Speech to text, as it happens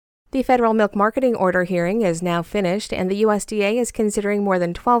The federal milk marketing order hearing is now finished, and the USDA is considering more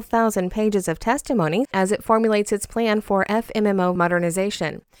than 12,000 pages of testimony as it formulates its plan for FMMO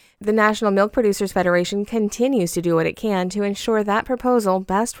modernization. The National Milk Producers Federation continues to do what it can to ensure that proposal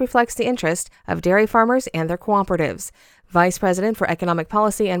best reflects the interest of dairy farmers and their cooperatives. Vice President for Economic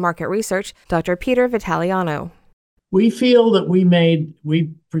Policy and Market Research, Dr. Peter Vitaliano. We feel that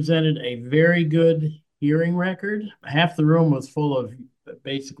we presented a very good hearing record. Half the room was full of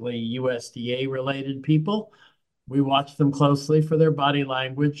basically USDA-related people. We watched them closely for their body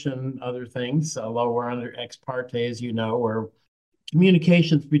language and other things, although we're under ex parte, as you know, where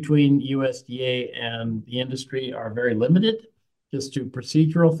communications between USDA and the industry are very limited, just to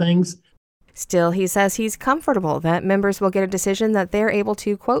procedural things. Still, he says he's comfortable that members will get a decision that they're able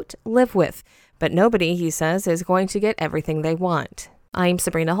to, quote, live with. But nobody, he says, is going to get everything they want. I'm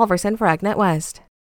Sabrina Halverson for AgNet West.